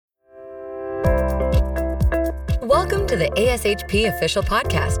to the ASHP Official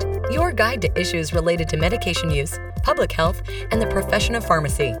Podcast, your guide to issues related to medication use, public health, and the profession of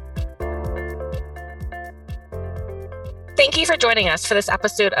pharmacy. Thank you for joining us for this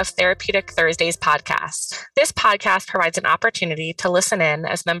episode of Therapeutic Thursdays podcast. This podcast provides an opportunity to listen in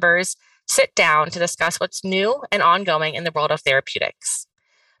as members sit down to discuss what's new and ongoing in the world of therapeutics.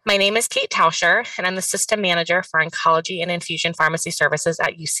 My name is Kate Tauscher, and I'm the System Manager for Oncology and Infusion Pharmacy Services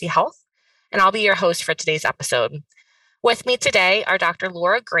at UC Health, and I'll be your host for today's episode. With me today are Dr.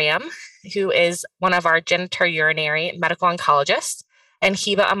 Laura Graham, who is one of our genitourinary medical oncologists, and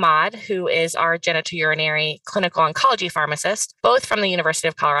Hiba Ahmad, who is our genitourinary clinical oncology pharmacist, both from the University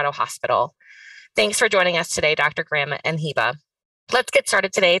of Colorado Hospital. Thanks for joining us today, Dr. Graham and Hiba. Let's get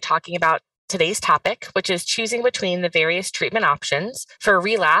started today talking about today's topic, which is choosing between the various treatment options for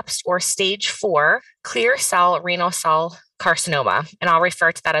relapsed or stage 4 clear cell renal cell carcinoma, and I'll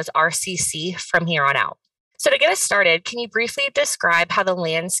refer to that as RCC from here on out. So to get us started, can you briefly describe how the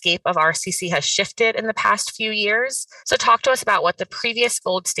landscape of RCC has shifted in the past few years? So talk to us about what the previous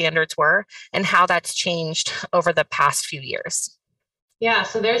gold standards were and how that's changed over the past few years. Yeah,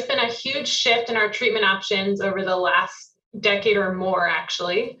 so there's been a huge shift in our treatment options over the last decade or more,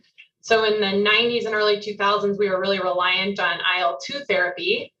 actually. So in the 90s and early 2000s, we were really reliant on IL-2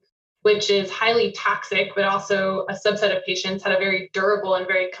 therapy, which is highly toxic, but also a subset of patients had a very durable and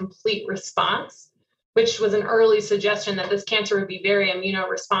very complete response, which was an early suggestion that this cancer would be very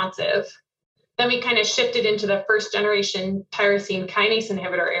immunoresponsive. Then we kind of shifted into the first generation tyrosine kinase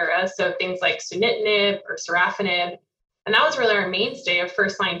inhibitor era, so things like sunitinib or sorafenib. And that was really our mainstay of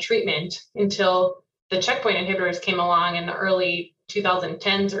first-line treatment until the checkpoint inhibitors came along in the early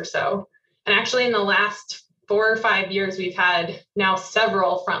 2010s or so. And actually in the last 4 or 5 years, we've had now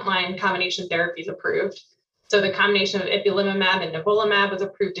several frontline combination therapies approved. So the combination of ipilimumab and nivolumab was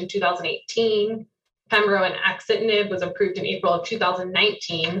approved in 2018. Pembro and axitinib was approved in April of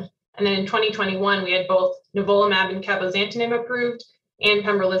 2019. And then in 2021, we had both nivolumab and cabozantinib approved and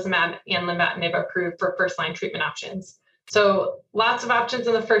pembrolizumab and lenvatinib approved for first-line treatment options. So lots of options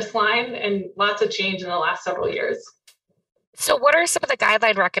in the first line and lots of change in the last several years. So what are some of the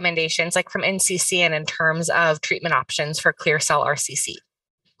guideline recommendations, like from NCCN, in terms of treatment options for clear cell RCC?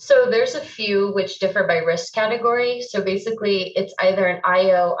 So there's a few which differ by risk category. So basically, it's either an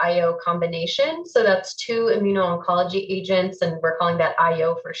IO-IO combination. So that's 2 immuno-oncology agents, and we're calling that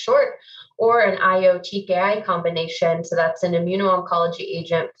IO for short, or an IO-TKI combination. So that's an immuno-oncology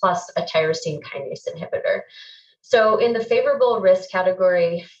agent plus a tyrosine kinase inhibitor. So in the favorable risk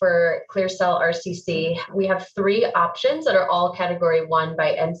category for clear cell RCC, we have 3 options that are all category 1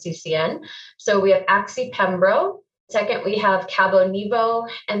 by NCCN. So we have Axi-Pembro. Second, we have Cabo-Nivo.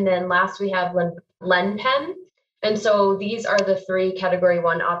 And then last, we have Len-Pem. And so these are the 3 category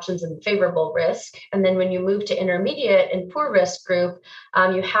 1 options in favorable risk. And then when you move to intermediate and poor risk group,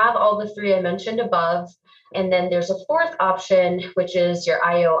 you have all the 3 I mentioned above. And then there's a 4th option, which is your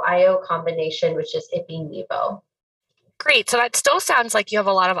IO-IO combination, which is Ipi-Nivo. Great. So that still sounds like you have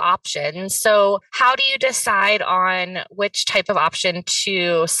a lot of options. So how do you decide on which type of option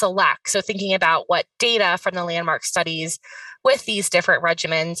to select? So thinking about what data from the landmark studies with these different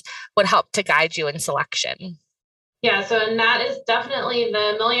regimens would help to guide you in selection. Yeah, so and that is definitely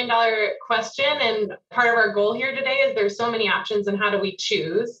the million-dollar question. And part of our goal here today is there's so many options and how do we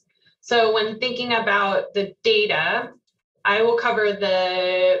choose? So when thinking about the data, I will cover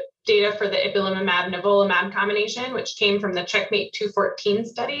the data for the ipilimumab-nivolumab combination, which came from the CheckMate 214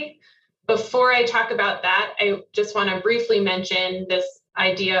 study. Before I talk about that, I just want to briefly mention this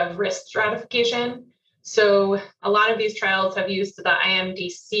idea of risk stratification. So a lot of these trials have used the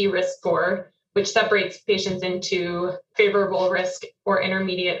IMDC risk score, which separates patients into favorable risk or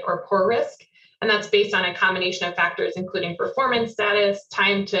intermediate or poor risk. And that's based on a combination of factors, including performance status,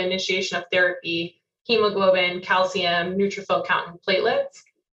 time to initiation of therapy, hemoglobin, calcium, neutrophil count, and platelets.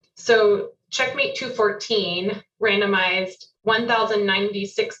 So CheckMate 214 randomized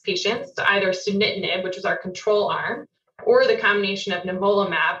 1,096 patients to either sunitinib, which is our control arm, or the combination of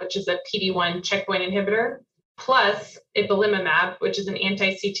nivolumab, which is a PD-1 checkpoint inhibitor, plus ipilimumab, which is an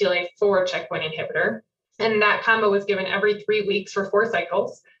anti-CTLA-4 checkpoint inhibitor. And that combo was given every 3 weeks for 4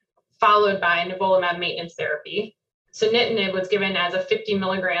 cycles, followed by nivolumab maintenance therapy. Sunitinib was given as a 50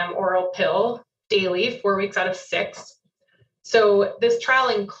 milligram oral pill daily, 4 weeks out of 6. So this trial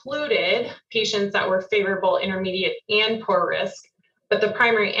included patients that were favorable, intermediate, and poor risk, but the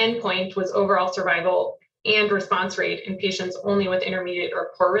primary endpoint was overall survival and response rate in patients only with intermediate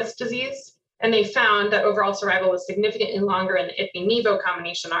or poor risk disease. And they found that overall survival was significantly longer in the Ipi-Nivo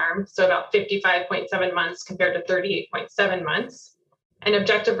combination arm, so about 55.7 months compared to 38.7 months. And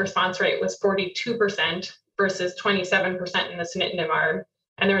objective response rate was 42% versus 27% in the sunitinib arm.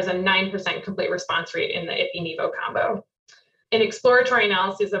 And there was a 9% complete response rate in the Ipi-Nivo combo. In exploratory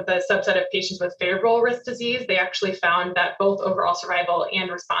analysis of the subset of patients with favorable risk disease, they actually found that both overall survival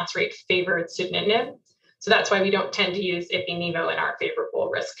and response rate favored sunitinib. So that's why we don't tend to use Ipi-Nivo in our favorable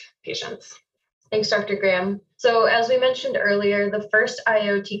risk patients. Thanks, Dr. Graham. So as we mentioned earlier, the first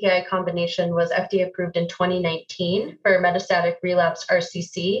IO-TKI combination was FDA approved in 2019 for metastatic relapse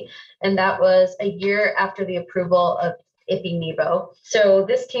RCC, and that was a year after the approval of Ipi-Nivo. So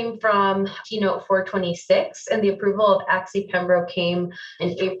this came from Keynote 426, and the approval of Axi-Pembro came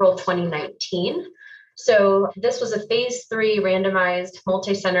in April 2019. So this was a phase 3 randomized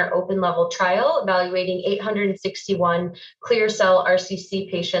multi-center open-label trial evaluating 861 clear cell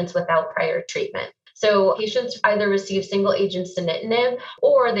RCC patients without prior treatment. So patients either received single-agent sunitinib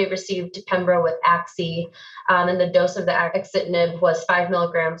or they received Pembro with Axi, and the dose of the axitinib was 5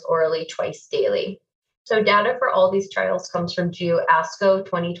 milligrams orally twice daily. So data for all these trials comes from GU-ASCO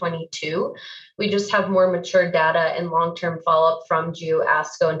 2022. We just have more mature data and long-term follow-up from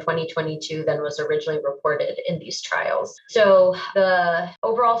GU-ASCO in 2022 than was originally reported in these trials. So the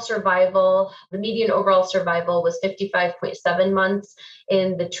median overall survival was 55.7 months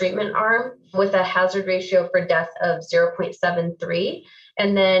in the treatment arm with a hazard ratio for death of 0.73.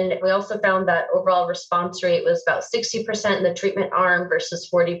 And then we also found that overall response rate was about 60% in the treatment arm versus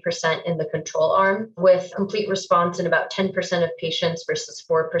 40% in the control arm, with complete response in about 10% of patients versus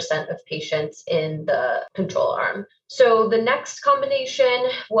 4% of patients in the control arm. So the next combination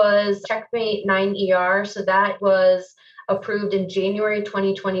was Checkmate 9ER. So that was approved in January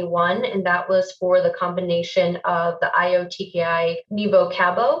 2021, and that was for the combination of the IO-TKI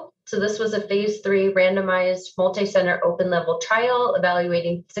Nivo-Cabo. So this was a phase 3 randomized multi-center open-label trial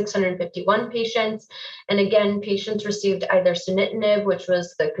evaluating 651 patients. And again, patients received either sunitinib, which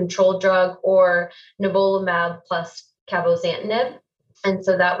was the control drug, or nivolumab plus cabozantinib. And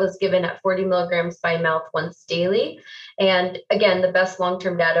so that was given at 40 milligrams by mouth once daily. And again, the best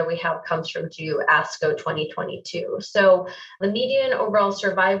long-term data we have comes from ASCO 2022. So the median overall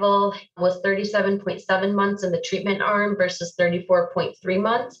survival was 37.7 months in the treatment arm versus 34.3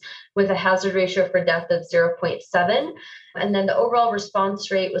 months, with a hazard ratio for death of 0.7. And then the overall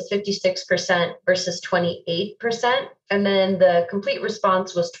response rate was 56% versus 28%. And then the complete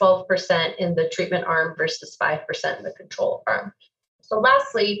response was 12% in the treatment arm versus 5% in the control arm. So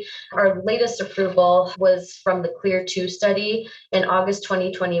lastly, our latest approval was from the CLEAR-2 study in August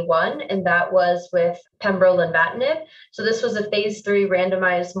 2021, and that was with pembrolizumab. So this was a phase 3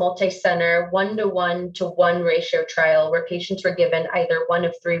 randomized multi-center 1:1:1 ratio trial where patients were given either one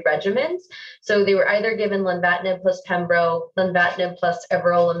of 3 regimens. So they were either given lenvatinib plus pembro, lenvatinib plus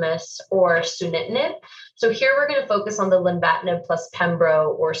everolimus, or sunitinib. So here we're going to focus on the lenvatinib plus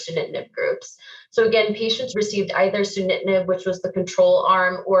pembro or sunitinib groups. So again, patients received either sunitinib, which was the control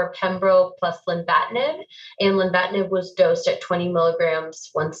arm, or pembro plus lenvatinib, and lenvatinib was dosed at 20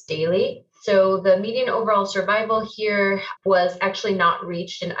 milligrams once daily. So the median overall survival here was actually not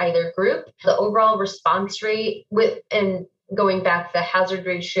reached in either group. The overall response rate going back, the hazard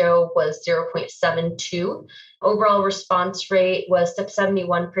ratio was 0.72. Overall response rate was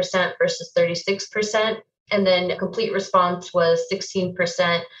 71% versus 36%. And then complete response was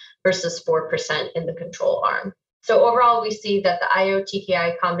 16% versus 4% in the control arm. So overall, we see that the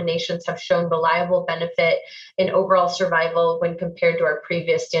IO-TKI combinations have shown reliable benefit in overall survival when compared to our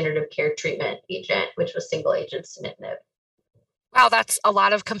previous standard of care treatment agent, which was single agent sunitinib. Wow, that's a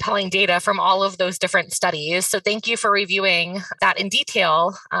lot of compelling data from all of those different studies. So thank you for reviewing that in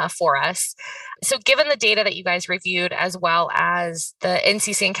detail for us. So given the data that you guys reviewed, as well as the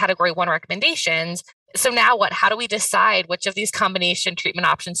NCCN Category 1 recommendations, so now what? How do we decide which of these combination treatment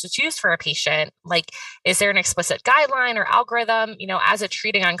options to choose for a patient? Like, is there an explicit guideline or algorithm? As a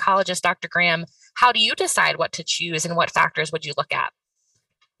treating oncologist, Dr. Graham, how do you decide what to choose and what factors would you look at?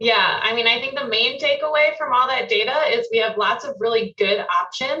 Yeah, I think the main takeaway from all that data is we have lots of really good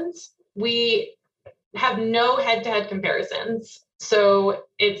options. We have no head-to-head comparisons. So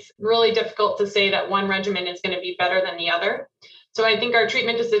it's really difficult to say that one regimen is going to be better than the other. So I think our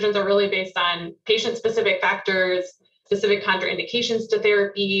treatment decisions are really based on patient-specific factors, specific contraindications to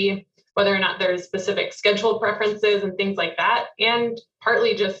therapy, whether or not there's specific schedule preferences and things like that, and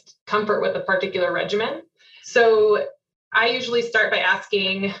partly just comfort with a particular regimen. So I usually start by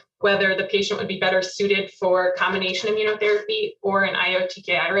asking whether the patient would be better suited for combination immunotherapy or an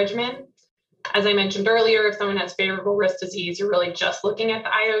IO-TKI regimen. As I mentioned earlier, if someone has favorable risk disease, you're really just looking at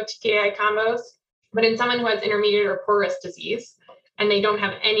the IO-TKI combos. But in someone who has intermediate or poor risk disease, and they don't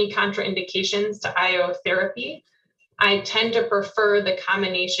have any contraindications to IO therapy, I tend to prefer the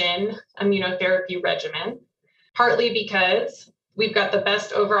combination immunotherapy regimen. partly because we've got the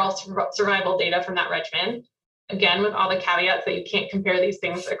best overall survival data from that regimen. Again, with all the caveats that you can't compare these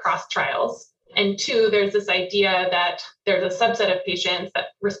things across trials. And two, there's this idea that there's a subset of patients that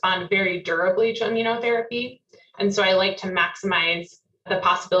respond very durably to immunotherapy. And so I like to maximize the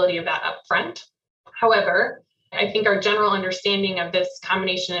possibility of that upfront. However, I think our general understanding of this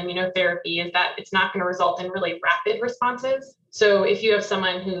combination immunotherapy is that it's not going to result in really rapid responses. So if you have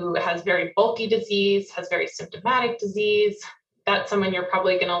someone who has very bulky disease, has very symptomatic disease, that's someone you're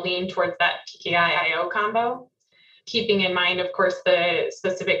probably going to lean towards that TKI-IO combo, keeping in mind, of course, the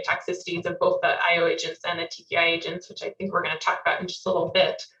specific toxicities of both the IO agents and the TKI agents, which I think we're going to talk about in just a little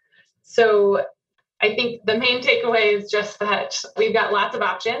bit. So I think the main takeaway is just that we've got lots of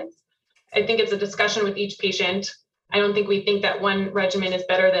options. I think it's a discussion with each patient. I don't think we think that one regimen is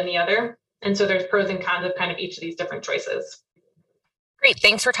better than the other. And so there's pros and cons of kind of each of these different choices. Great.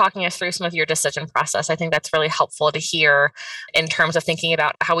 Thanks for talking us through some of your decision process. I think that's really helpful to hear in terms of thinking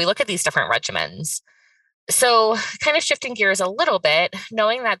about how we look at these different regimens. So kind of shifting gears a little bit,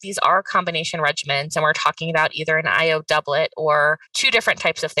 knowing that these are combination regimens and we're talking about either an IO doublet or two different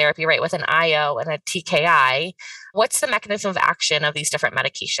types of therapy, right, with an IO and a TKI, what's the mechanism of action of these different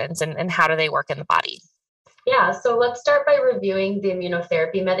medications and how do they work in the body? Yeah, so let's start by reviewing the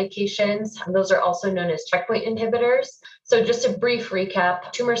immunotherapy medications. Those are also known as checkpoint inhibitors. So just a brief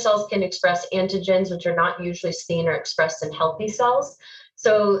recap, tumor cells can express antigens which are not usually seen or expressed in healthy cells.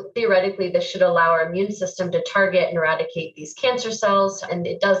 So theoretically, this should allow our immune system to target and eradicate these cancer cells, and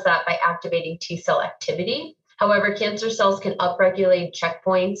it does that by activating T cell activity. However, cancer cells can upregulate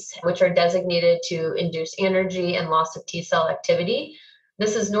checkpoints, which are designated to induce anergy and loss of T cell activity.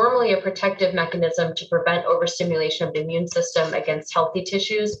 This is normally a protective mechanism to prevent overstimulation of the immune system against healthy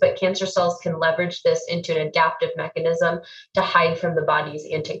tissues, but cancer cells can leverage this into an adaptive mechanism to hide from the body's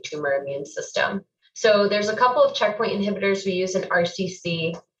anti-tumor immune system. So there's a couple of checkpoint inhibitors we use in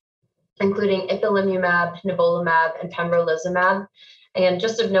RCC, including ipilimumab, nivolumab, and pembrolizumab. And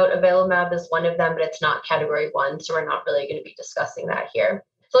just of note, avelumab is one of them, but it's not category 1, so we're not really going to be discussing that here.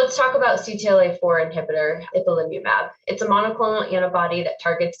 So let's talk about CTLA-4 inhibitor, ipilimumab. It's a monoclonal antibody that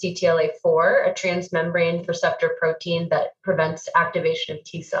targets CTLA-4, a transmembrane receptor protein that prevents activation of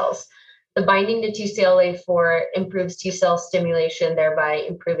T cells. The binding to TCLA4 improves T cell stimulation, thereby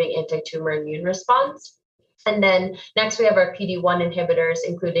improving anti-tumor immune response. And then next we have our PD-1 inhibitors,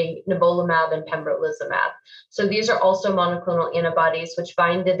 including nivolumab and pembrolizumab. So these are also monoclonal antibodies which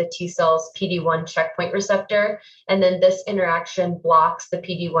bind to the T cell's PD-1 checkpoint receptor. And then this interaction blocks the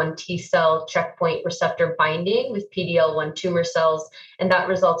PD-1 T cell checkpoint receptor binding with PD-L1 tumor cells. And that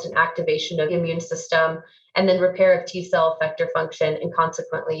results in activation of the immune system and then repair of T cell effector function and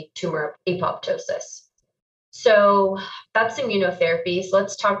consequently tumor apoptosis. So that's immunotherapy. So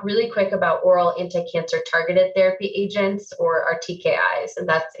let's talk really quick about oral anti-cancer targeted therapy agents, or our TKIs, and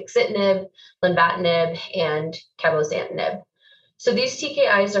that's axitinib, lenvatinib, and cabozantinib. So these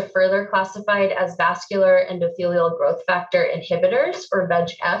TKIs are further classified as vascular endothelial growth factor inhibitors, or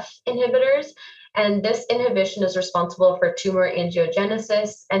VEGF inhibitors. And this inhibition is responsible for tumor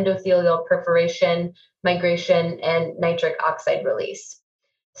angiogenesis, endothelial perforation, migration, and nitric oxide release.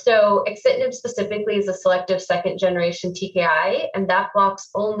 So axitinib specifically is a selective second generation TKI, and that blocks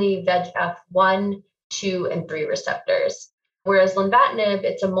only VEGF 1, 2, and 3 receptors. Whereas lenvatinib,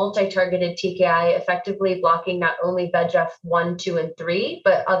 it's a multi-targeted TKI, effectively blocking not only VEGF 1, 2, and 3,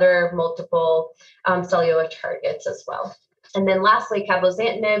 but other multiple cellular targets as well. And then lastly,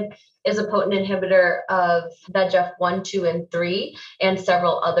 cabozantinib is a potent inhibitor of VEGF 1, 2, and 3, and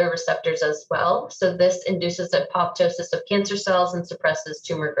several other receptors as well. So this induces apoptosis of cancer cells and suppresses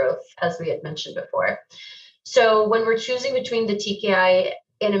tumor growth, as we had mentioned before. So when we're choosing between the TKI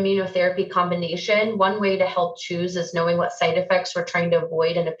and immunotherapy combination, one way to help choose is knowing what side effects we're trying to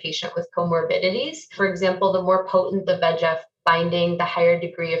avoid in a patient with comorbidities. For example, the more potent the VEGF binding, the higher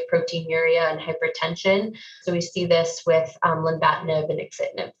degree of proteinuria and hypertension. So we see this with lenvatinib and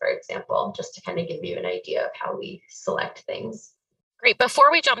axitinib, for example, just to kind of give you an idea of how we select things. Great.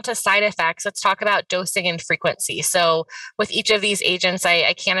 Before we jump to side effects, let's talk about dosing and frequency. So with each of these agents,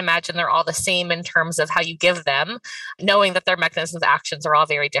 I can't imagine they're all the same in terms of how you give them, knowing that their mechanisms of actions are all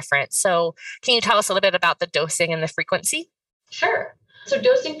very different. So can you tell us a little bit about the dosing and the frequency? Sure. So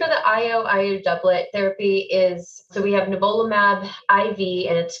dosing for the IO doublet therapy is, so we have nivolumab IV,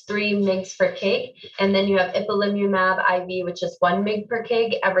 and it's 3 mg per kg. And then you have ipilimumab IV, which is 1 mg per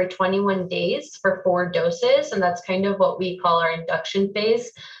kg every 21 days for 4 doses. And that's kind of what we call our induction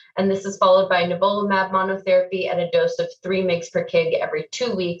phase. And this is followed by nivolumab monotherapy at a dose of 3 mg per kg every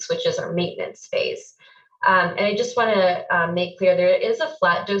 2 weeks, which is our maintenance phase. And I just want to make clear there is a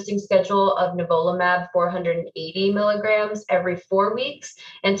flat dosing schedule of nivolumab 480 milligrams every 4 weeks.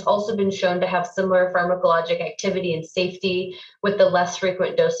 And it's also been shown to have similar pharmacologic activity and safety, with the less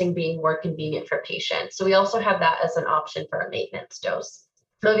frequent dosing being more convenient for patients. So we also have that as an option for a maintenance dose.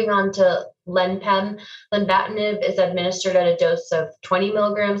 Moving on to Len-Pem, lenvatinib is administered at a dose of 20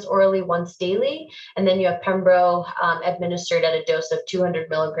 milligrams orally once daily. And then you have Pembro administered at a dose of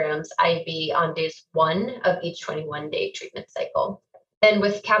 200 milligrams IV on days 1 of each 21-day treatment cycle. Then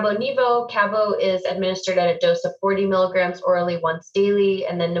with Cabo-Nivo, Cabo is administered at a dose of 40 milligrams orally once daily.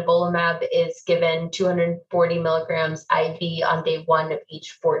 And then nivolumab is given 240 milligrams IV on day 1 of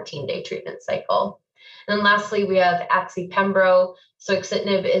each 14-day treatment cycle. And then lastly, we have Axi-Pembro. So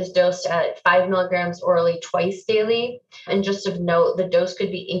axitinib is dosed at 5 milligrams orally twice daily. And just of note, the dose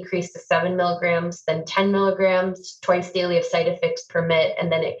could be increased to 7 milligrams, then 10 milligrams twice daily if side effects permit.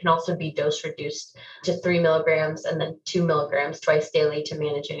 And then it can also be dose reduced to 3 milligrams and then 2 milligrams twice daily to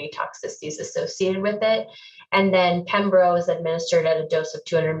manage any toxicities associated with it. And then Pembro is administered at a dose of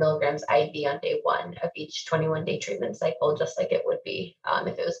 200 milligrams IV on day 1 of each 21-day treatment cycle, just like it would be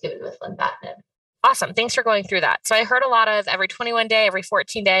if it was given with lenvatinib. Awesome. Thanks for going through that. So I heard a lot of every 21 day, every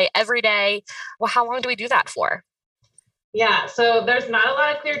 14 day, every day. Well, how long do we do that for? Yeah, so there's not a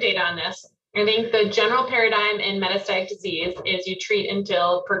lot of clear data on this. I think the general paradigm in metastatic disease is you treat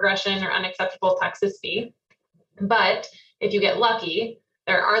until progression or unacceptable toxicity. But if you get lucky,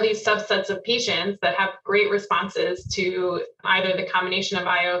 there are these subsets of patients that have great responses to either the combination of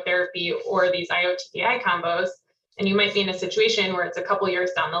IO therapy or these IO TKI combos. And you might be in a situation where it's a couple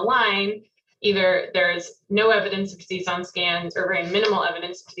years down the line, either there's no evidence of disease on scans or very minimal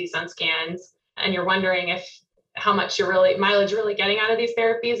evidence of disease on scans, and you're wondering if how much mileage you're really getting out of these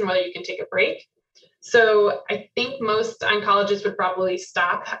therapies and whether you can take a break. So I think most oncologists would probably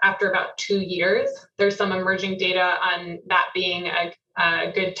stop after about 2 years. There's some emerging data on that being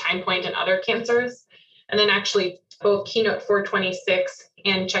a good time point in other cancers. And then actually both Keynote 426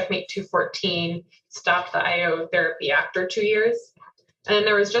 and Checkmate 214 stopped the IO therapy after 2 years. And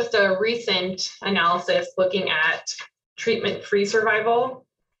there was just a recent analysis looking at treatment-free survival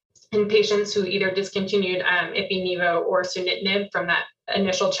in patients who either discontinued Ipi/Nivo or sunitinib from that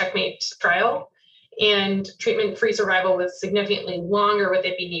initial Checkmate trial. And treatment-free survival was significantly longer with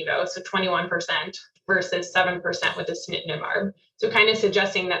Ipi/Nivo, so 21% versus 7% with the sunitinib arm. So kind of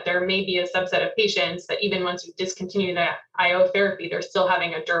suggesting that there may be a subset of patients that even once you discontinue that IO therapy, they're still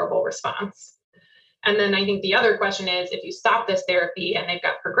having a durable response. And then I think the other question is, if you stop this therapy and they've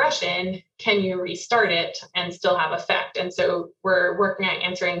got progression, can you restart it and still have effect? And so we're working on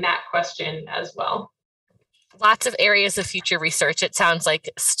answering that question as well. Lots of areas of future research, it sounds like,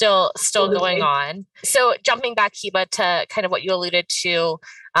 still going on. So jumping back, Hiba, to kind of what you alluded to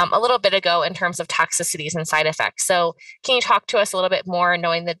a little bit ago in terms of toxicities and side effects. So can you talk to us a little bit more,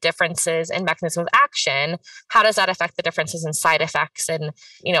 knowing the differences in mechanism of action? How does that affect the differences in side effects? And,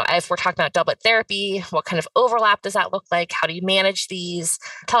 if we're talking about doublet therapy, what kind of overlap does that look like? How do you manage these?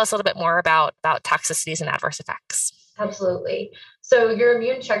 Tell us a little bit more about toxicities and adverse effects. Absolutely. So your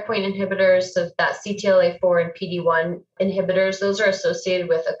immune checkpoint inhibitors, so that CTLA-4 and PD-1 inhibitors, those are associated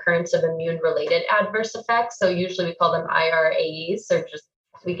with occurrence of immune-related adverse effects. So usually we call them IRAEs, or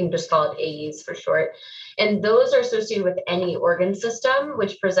we can just call it AEs for short. And those are associated with any organ system,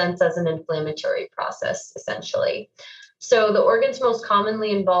 which presents as an inflammatory process, essentially. So the organs most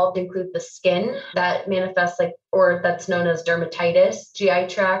commonly involved include the skin that manifests or that's known as dermatitis, GI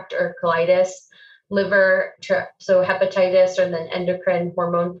tract or colitis, liver, so hepatitis, and then endocrine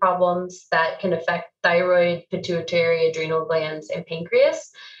hormone problems that can affect thyroid, pituitary, adrenal glands, and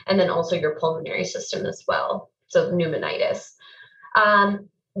pancreas, and then also your pulmonary system as well, so pneumonitis.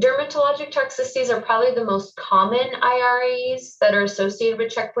 Dermatologic toxicities are probably the most common IRAEs that are associated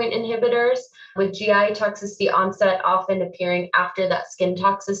with checkpoint inhibitors, with GI toxicity onset often appearing after that skin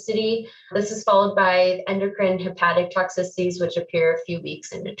toxicity. This is followed by endocrine hepatic toxicities, which appear a few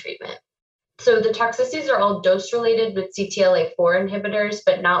weeks into treatment. So the toxicities are all dose-related with CTLA-4 inhibitors,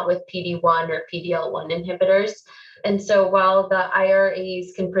 but not with PD-1 or PD-L1 inhibitors. And so while the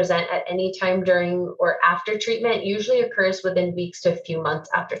IRAEs can present at any time during or after treatment, usually occurs within weeks to a few months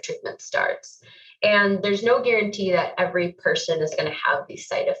after treatment starts. And there's no guarantee that every person is going to have these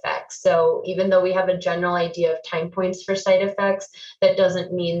side effects. So even though we have a general idea of time points for side effects, that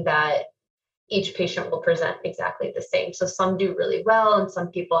doesn't mean that each patient will present exactly the same. So some do really well, and some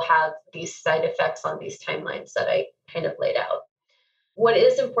people have these side effects on these timelines that I kind of laid out. What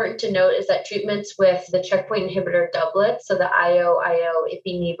is important to note is that treatments with the checkpoint inhibitor doublet, so the IO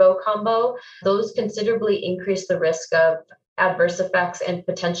Ipi/Nivo combo, those considerably increase the risk of adverse effects and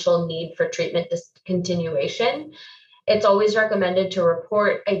potential need for treatment discontinuation. It's always recommended to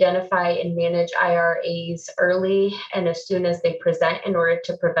report, identify, and manage IRAs early and as soon as they present in order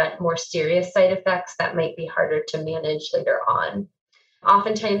to prevent more serious side effects that might be harder to manage later on.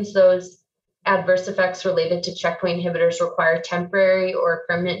 Oftentimes, those adverse effects related to checkpoint inhibitors require temporary or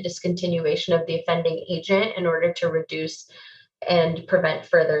permanent discontinuation of the offending agent in order to reduce and prevent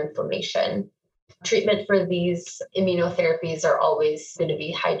further inflammation. Treatment for these immunotherapies are always going to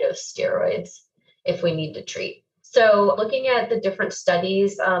be high-dose steroids if we need to treat. So looking at the different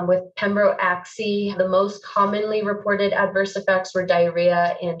studies with Pembro-Axi, the most commonly reported adverse effects were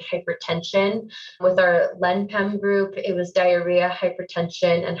diarrhea and hypertension. With our Len-Pem group, it was diarrhea,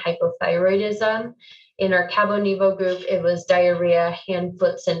 hypertension, and hypothyroidism. In our Cabo-Nivo group, it was diarrhea,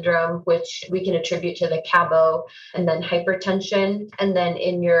 hand-foot syndrome, which we can attribute to the Cabo, and then hypertension. And then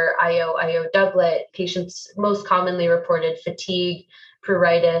in your IO doublet, patients most commonly reported fatigue,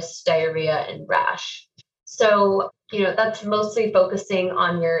 pruritus, diarrhea, and rash. So, that's mostly focusing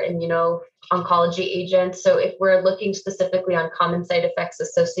on your immuno-oncology agents. So if we're looking specifically on common side effects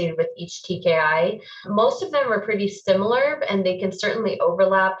associated with each TKI, most of them are pretty similar and they can certainly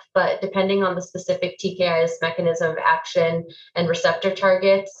overlap, but depending on the specific TKI's mechanism of action and receptor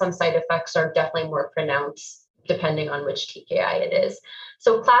targets, some side effects are definitely more pronounced depending on which TKI it is.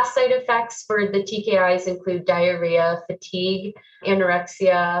 So class side effects for the TKIs include diarrhea, fatigue,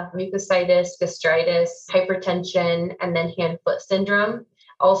 anorexia, mucositis, gastritis, hypertension, and then hand-foot syndrome.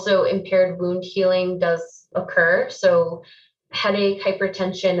 Also, impaired wound healing does occur. So headache,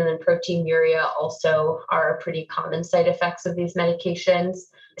 hypertension, and then proteinuria also are pretty common side effects of these medications.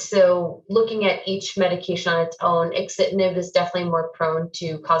 So looking at each medication on its own, axitinib is definitely more prone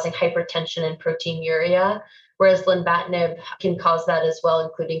to causing hypertension and proteinuria, whereas lenvatinib can cause that as well,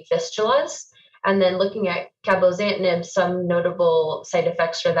 including fistulas. And then looking at cabozantinib, some notable side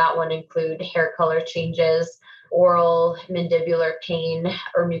effects for that one include hair color changes, oral mandibular pain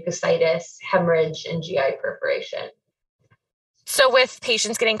or mucositis, hemorrhage, and GI perforation. So with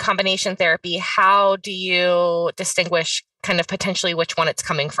patients getting combination therapy, how do you distinguish kind of potentially which one it's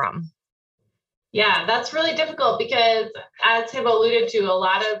coming from? Yeah, that's really difficult because, as Hiba alluded to, a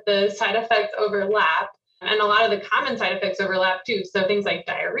lot of the side effects overlap. And a lot of the common side effects overlap too. So things like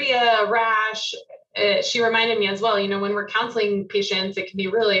diarrhea, rash. She reminded me as well, when we're counseling patients, it can be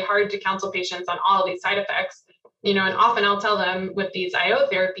really hard to counsel patients on all of these side effects. And often I'll tell them with these IO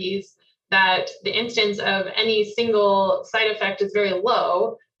therapies that the instance of any single side effect is very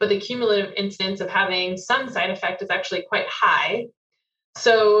low, but the cumulative instance of having some side effect is actually quite high.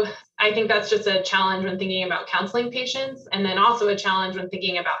 So I think that's just a challenge when thinking about counseling patients, and then also a challenge when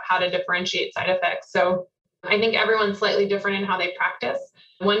thinking about how to differentiate side effects. So I think everyone's slightly different in how they practice.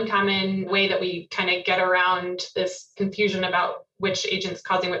 One common way that we kind of get around this confusion about which agent's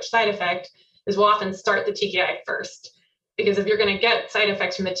causing which side effect is we'll often start the TKI first. Because if you're going to get side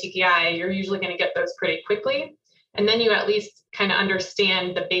effects from the TKI, you're usually going to get those pretty quickly. And then you at least kind of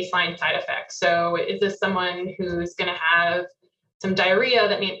understand the baseline side effects. So is this someone who's going to have some diarrhea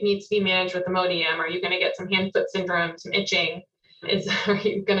that needs to be managed with Imodium? Are you going to get some hand-foot syndrome, some itching? Are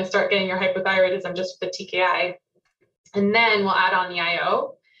you going to start getting your hypothyroidism just with the TKI? And then we'll add on the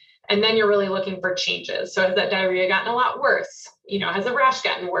IO. And then you're really looking for changes. So has that diarrhea gotten a lot worse? Has the rash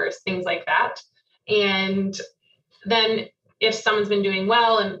gotten worse? Things like that. And then if someone's been doing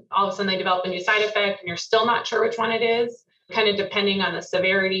well and all of a sudden they develop a new side effect and you're still not sure which one it is, kind of depending on the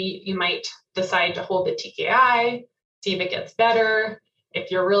severity, you might decide to hold the TKI, see if it gets better. If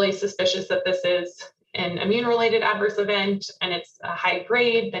you're really suspicious that this is an immune-related adverse event and it's a high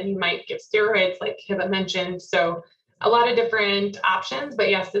grade, then you might give steroids like Hiba mentioned. So a lot of different options, but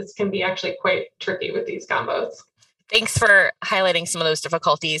yes, this can be actually quite tricky with these combos. Thanks for highlighting some of those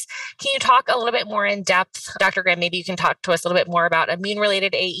difficulties. Can you talk a little bit more in depth, Dr. Graham, maybe you can talk to us a little bit more about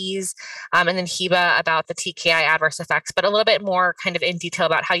immune-related AEs, and then Hiba about the TKI adverse effects, but a little bit more kind of in detail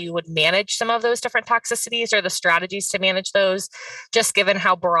about how you would manage some of those different toxicities or the strategies to manage those, just given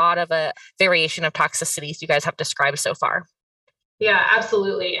how broad of a variation of toxicities you guys have described so far. Yeah,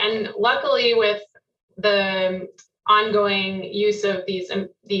 absolutely. And luckily with the ongoing use of these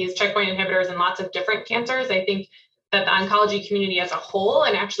checkpoint inhibitors in lots of different cancers, I think that the oncology community as a whole,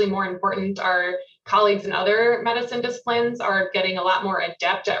 and actually more important, our colleagues in other medicine disciplines are getting a lot more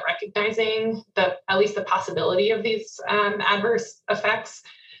adept at recognizing at least the possibility of these adverse effects.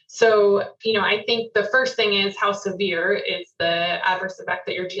 So, I think the first thing is how severe is the adverse effect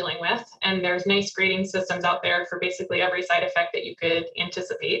that you're dealing with. And there's nice grading systems out there for basically every side effect that you could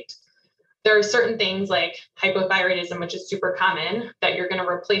anticipate. There are certain things like hypothyroidism, which is super common, that you're going to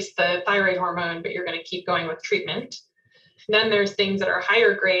replace the thyroid hormone, but you're going to keep going with treatment. Then there's things that are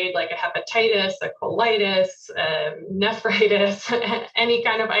higher grade, like a hepatitis, a colitis, nephritis, any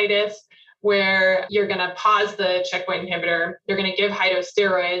kind of itis, where you're going to pause the checkpoint inhibitor. You're going to give high-dose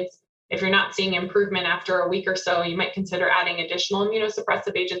steroids. If you're not seeing improvement after a week or so, you might consider adding additional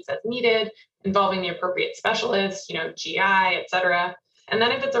immunosuppressive agents as needed, involving the appropriate specialist, GI, et cetera. And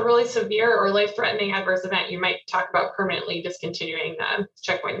then if it's a really severe or life-threatening adverse event, you might talk about permanently discontinuing the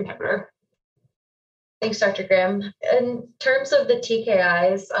checkpoint inhibitor. Thanks, Dr. Graham. In terms of the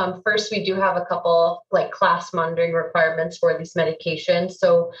TKIs, first, we do have a couple class monitoring requirements for these medications.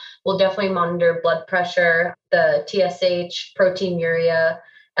 So we'll definitely monitor blood pressure, the TSH, proteinuria,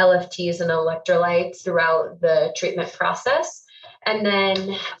 LFTs, and electrolytes throughout the treatment process. And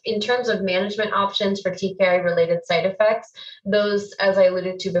then in terms of management options for TKI-related side effects, those, as I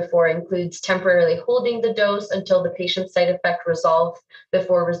alluded to before, includes temporarily holding the dose until the patient's side effect resolves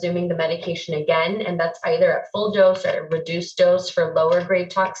before resuming the medication again. And that's either at full dose or reduced dose for lower grade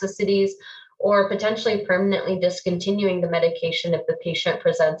toxicities, or potentially permanently discontinuing the medication if the patient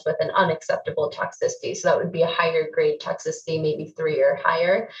presents with an unacceptable toxicity. So that would be a higher grade toxicity, maybe 3 or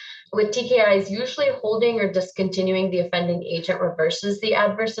higher. With TKIs, usually holding or discontinuing the offending agent reverses the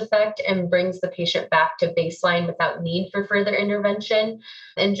adverse effect and brings the patient back to baseline without need for further intervention.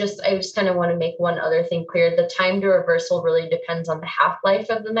 And I just kind of want to make one other thing clear. The time to reversal really depends on the half-life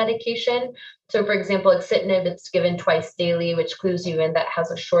of the medication. So for example, axitinib, it's given twice daily, which clues you in that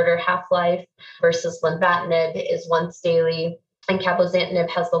has a shorter half-life, versus lenvatinib is once daily, and cabozantinib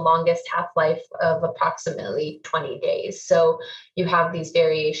has the longest half-life of approximately 20 days. So you have these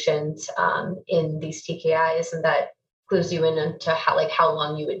variations in these TKIs, and that clues you in into how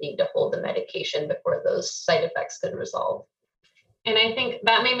long you would need to hold the medication before those side effects could resolve. And I think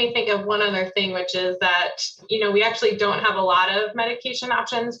that made me think of one other thing, which is that, we actually don't have a lot of medication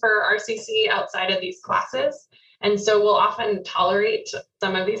options for RCC outside of these classes. And so we'll often tolerate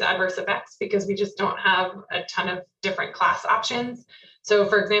some of these adverse effects because we just don't have a ton of different class options. So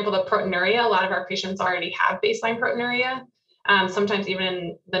for example, the proteinuria, a lot of our patients already have baseline proteinuria, sometimes even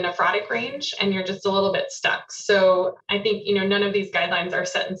in the nephrotic range, and you're just a little bit stuck. So I think, none of these guidelines are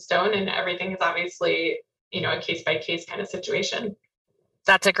set in stone, and everything is obviously a case-by-case kind of situation.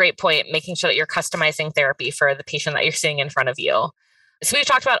 That's a great point, making sure that you're customizing therapy for the patient that you're seeing in front of you. So we've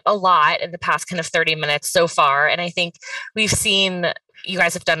talked about a lot in the past kind of 30 minutes so far, and I think we've seen you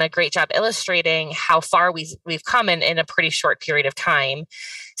guys have done a great job illustrating how far we've come in a pretty short period of time.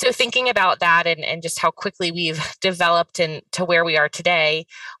 So thinking about that and just how quickly we've developed to where we are today,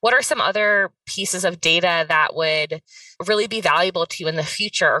 what are some other pieces of data that would really be valuable to you in the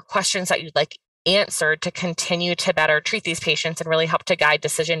future, or questions that you'd like answered to continue to better treat these patients and really help to guide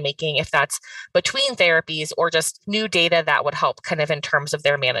decision making, if that's between therapies or just new data that would help kind of in terms of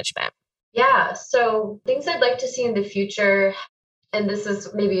their management? Yeah, so things I'd like to see in the future, and this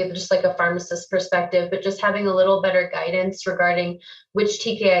is maybe just like a pharmacist perspective, but just having a little better guidance regarding which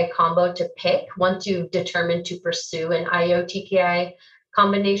TKI combo to pick once you've determined to pursue an IO TKI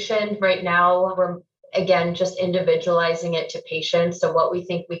combination. Right now, we're again, just individualizing it to patients. So what we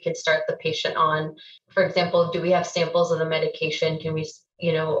think we can start the patient on, for example, do we have samples of the medication? Can we,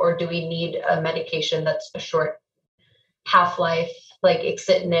 or do we need a medication that's a short half-life, like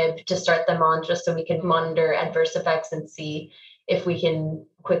axitinib, to start them on, just so we can monitor adverse effects and see if we can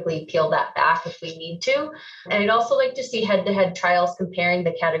quickly peel that back if we need to. And I'd also like to see head-to-head trials comparing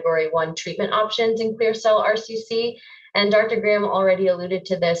the category 1 treatment options in clear cell RCC. And Dr. Graham already alluded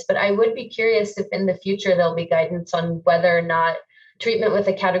to this, but I would be curious if in the future there'll be guidance on whether or not treatment with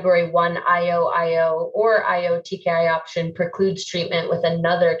a category 1 IO or IO TKI option precludes treatment with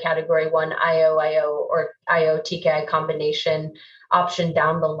another category 1 IO or IO TKI combination option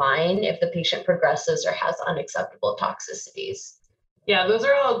down the line if the patient progresses or has unacceptable toxicities. Yeah, those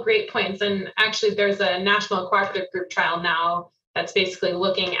are all great points. And actually, there's a national cooperative group trial now that's basically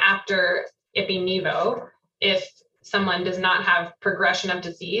looking after Ipi/Nivo. If someone does not have progression of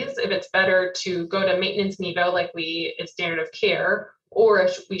disease, if it's better to go to maintenance Nivo like is standard of care, or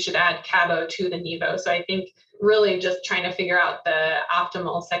if we should add Cabo to the Nivo. So I think really just trying to figure out the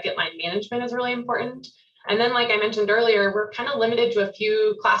optimal second line management is really important. And then, like I mentioned earlier, we're kind of limited to a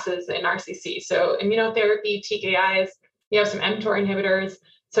few classes in RCC. So immunotherapy, TKIs, we have some mTOR inhibitors.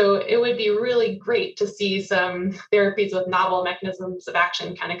 So it would be really great to see some therapies with novel mechanisms of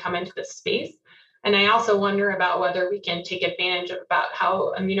action kind of come into this space. And I also wonder about whether we can take advantage of about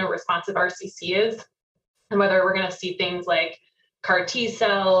how immunoresponsive RCC is, and whether we're going to see things like CAR T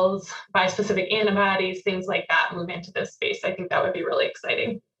cells, bispecific antibodies, things like that move into this space. I think that would be really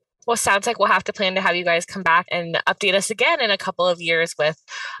exciting. Well, sounds like we'll have to plan to have you guys come back and update us again in a couple of years with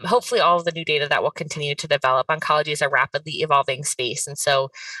hopefully all of the new data that will continue to develop. Oncology is a rapidly evolving space. And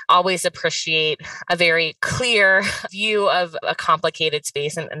so always appreciate a very clear view of a complicated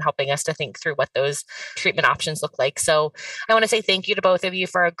space and helping us to think through what those treatment options look like. So I want to say thank you to both of you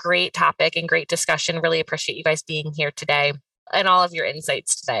for a great topic and great discussion. Really appreciate you guys being here today and all of your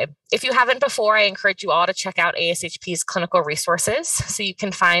insights today. If you haven't before, I encourage you all to check out ASHP's clinical resources so you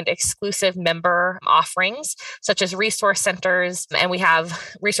can find exclusive member offerings such as resource centers. And we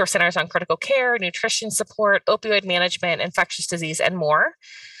have resource centers on critical care, nutrition support, opioid management, infectious disease, and more.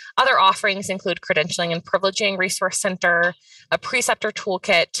 Other offerings include credentialing and privileging resource center, a preceptor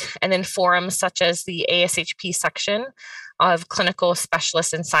toolkit, and then forums such as the ASHP section of Clinical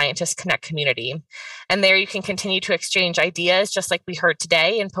Specialists and Scientists Connect community. And there you can continue to exchange ideas just like we heard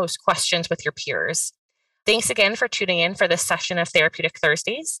today and post questions with your peers. Thanks again for tuning in for this session of Therapeutic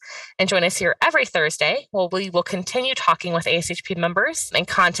Thursdays, and join us here every Thursday where we will continue talking with ASHP members and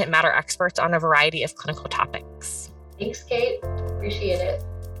content matter experts on a variety of clinical topics. Thanks, Kate. Appreciate it.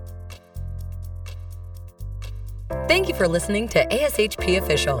 Thank you for listening to ASHP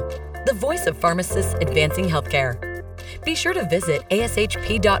Official, the voice of pharmacists advancing healthcare. Be sure to visit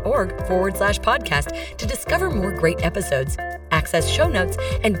ashp.org/podcast to discover more great episodes, access show notes,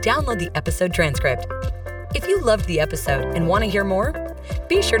 and download the episode transcript. If you loved the episode and want to hear more,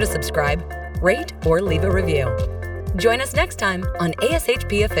 be sure to subscribe, rate, or leave a review. Join us next time on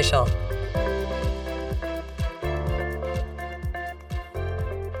ASHP Official.